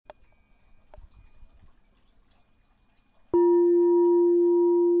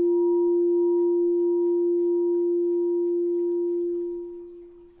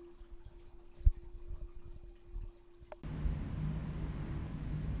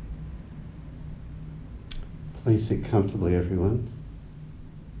Please sit comfortably, everyone.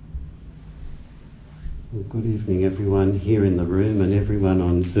 Well, good evening, everyone here in the room and everyone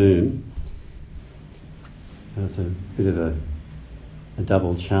on Zoom. That was a bit of a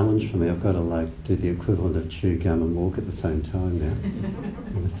double challenge for me. I've got to do the equivalent of chew gum and walk at the same time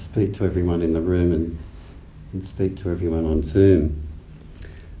now. Speak to everyone in the room and speak to everyone on Zoom.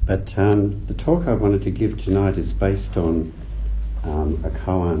 But the talk I wanted to give tonight is based on a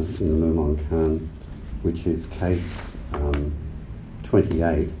koans in the Mumonkan Khan, which is case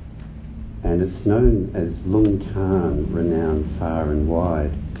 28, and it's known as Lung Khan, renowned far and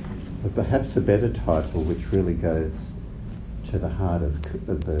wide. But perhaps a better title, which really goes to the heart of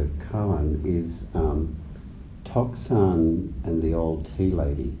the koan, is Toksan and the Old Tea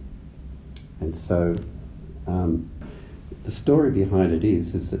Lady. And so the story behind it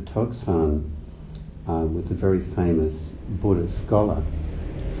is that Toksan was a very famous Buddhist scholar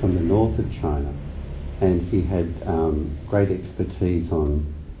from the north of China, and he had great expertise on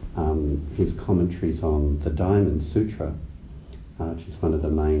his commentaries on the Diamond Sutra, which is one of the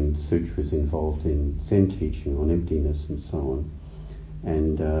main sutras involved in Zen teaching on emptiness and so on.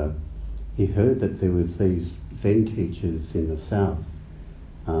 And he heard that there was these Zen teachers in the south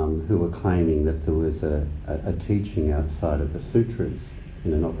who were claiming that there was a teaching outside of the sutras,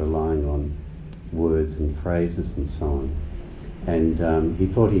 not relying on words and phrases and so on. And he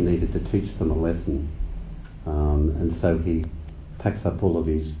thought he needed to teach them a lesson. And so he packs up all of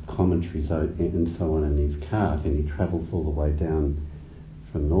his commentaries and so on in his cart, and he travels all the way down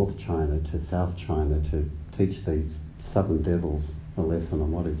from North China to South China to teach these southern devils a lesson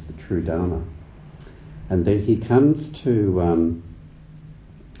on what is the true Dharma. And then he comes to,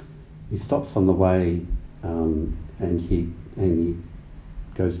 he stops on the way and he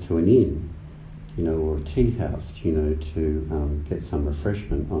goes to an inn, or a tea house, to get some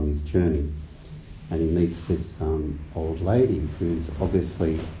refreshment on his journey. And he meets this old lady who's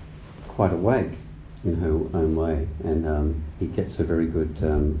obviously quite awake in her own way, and he gets a very good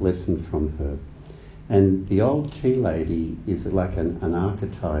lesson from her. And the old tea lady is like an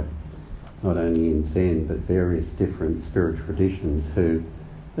archetype, not only in Zen but various different spiritual traditions, who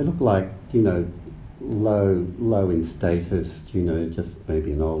they look like, low in status, just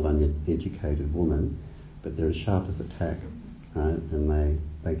maybe an old uneducated woman, but they're as sharp as a tack, right? And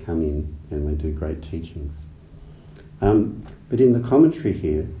they come in and they do great teachings. But in the commentary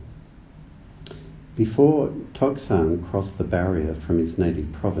here, before Toksan crossed the barrier from his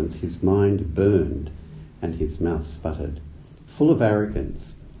native province, his mind burned and his mouth sputtered. Full of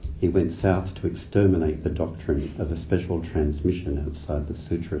arrogance, he went south to exterminate the doctrine of a special transmission outside the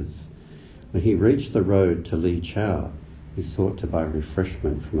sutras. When he reached the road to Li Chao, he sought to buy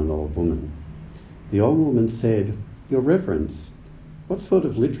refreshment from an old woman. The old woman said, "Your Reverence, what sort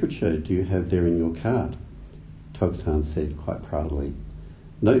of literature do you have there in your cart?" Toksan said quite proudly,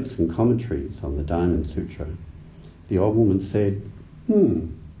 "Notes and commentaries on the Diamond Sutra." The old woman said,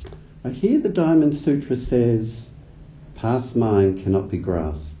 I hear the Diamond Sutra says, past mind cannot be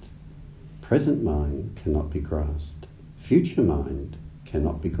grasped, present mind cannot be grasped, future mind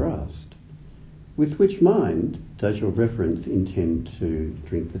cannot be grasped. With which mind does your Reverence intend to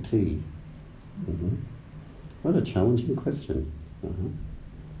drink the tea? What a challenging question.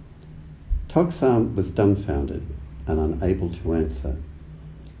 Toksan was dumbfounded and unable to answer.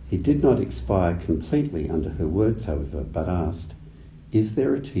 He did not expire completely under her words, however, but asked, "Is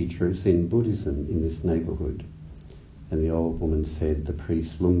there a teacher of Zen Buddhism in this neighbourhood?" And the old woman said, "The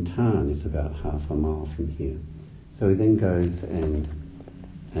priest Lung Tan is about half a mile from here." So he then goes and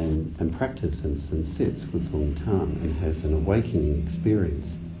practices and sits with Lung Tan and has an awakening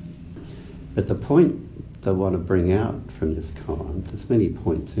experience. But the point that I want to bring out from this koan, there's many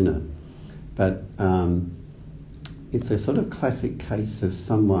points in it, but it's a sort of classic case of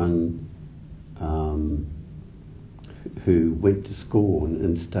someone who went to scorn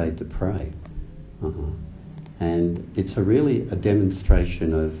and stayed to pray. And it's really a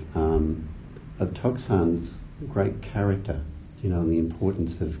demonstration of Toksan's great character, and the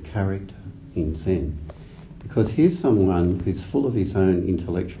importance of character in Zen. Because here's someone who's full of his own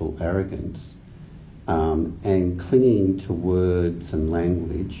intellectual arrogance, and clinging to words and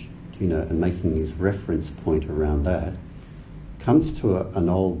language, and making his reference point around that, comes to an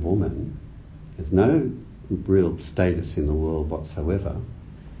old woman, has no real status in the world whatsoever,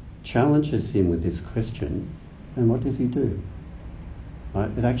 challenges him with this question, and what does he do?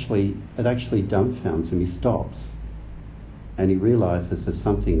 Right? It actually dumbfounds him. He stops, and he realises there's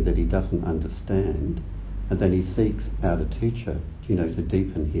something that he doesn't understand, and then he seeks out a teacher, to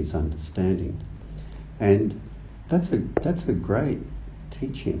deepen his understanding. And that's a great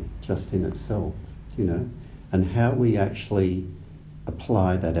teaching just in itself, and how we actually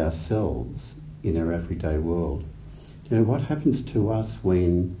apply that ourselves in our everyday world. You know, what happens to us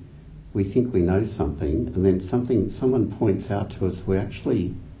when we think we know something and then someone points out to us we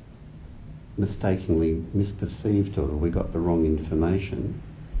actually mistakenly misperceived it, or we got the wrong information?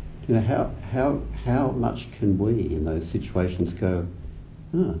 You know, how much can we in those situations go,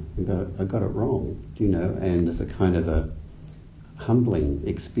 I got it wrong, you know, and there's a kind of a humbling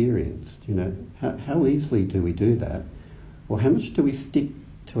experience, you know. How easily do we do that? Or how much do we stick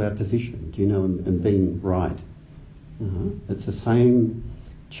to our position, you know, and being right? It's the same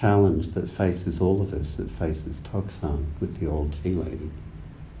challenge that faces all of us, that faces Toksan with the old tea lady.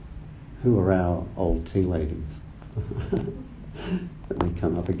 Who are our old tea ladies that we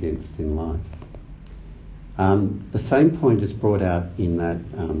come up against in life? The same point is brought out in that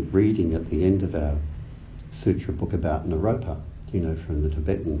reading at the end of our sutra book about Naropa, you know, from the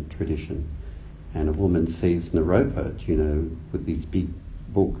Tibetan tradition. And a woman sees Naropa, you know, with this big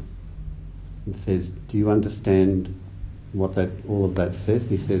book, and says, "Do you understand what all of that says?"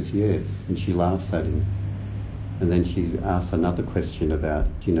 He says, "Yes." And she laughs at him. And then she asks another question about,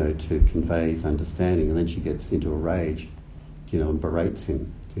 you know, to convey his understanding. And then she gets into a rage, you know, and berates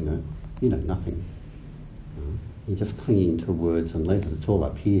him, you know nothing. You're just clinging to words and letters. It's all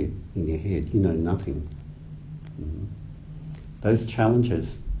up here in your head. You know nothing. Those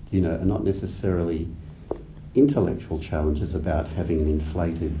challenges, you know, are not necessarily intellectual challenges about having an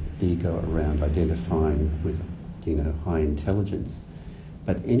inflated ego around identifying with, you know, high intelligence,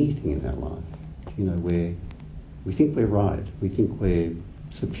 but anything in our life, you know, where we think we're right, we think we're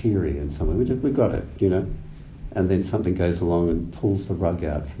superior in some way, we've got it, you know, and then something goes along and pulls the rug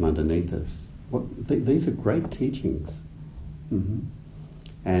out from underneath us. These are great teachings.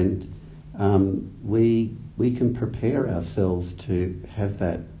 And we can prepare ourselves to have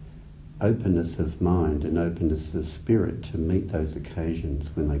that openness of mind and openness of spirit to meet those occasions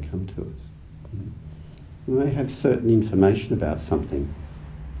when they come to us. We may have certain information about something,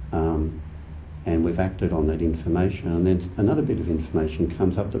 and we've acted on that information, and then another bit of information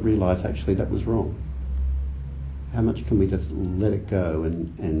comes up that realise actually that was wrong. How much can we just let it go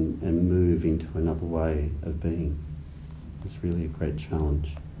and move into another way of being? It's really a great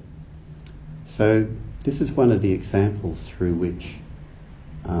challenge. So this is one of the examples through which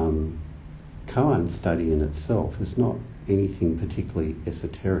koan study in itself is not anything particularly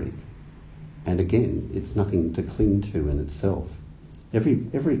esoteric. And again, it's nothing to cling to in itself. Every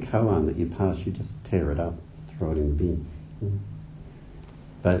koan that you pass, you just tear it up, throw it in the bin.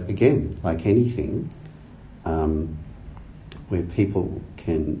 But again, like anything, where people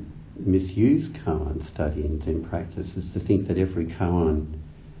can misuse koan study and then practice, is to think that every koan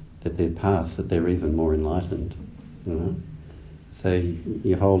that they pass, that they're even more enlightened. You know? So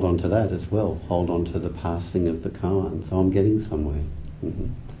you hold on to that as well. Hold on to the passing of the koan. So I'm getting somewhere.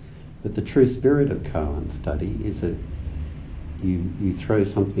 But the true spirit of koan study is that you throw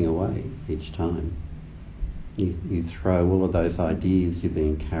something away each time. You throw all of those ideas you've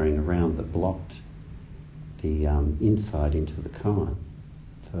been carrying around that blocked the insight into the koan.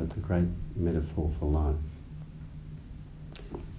 So it's a great metaphor for life.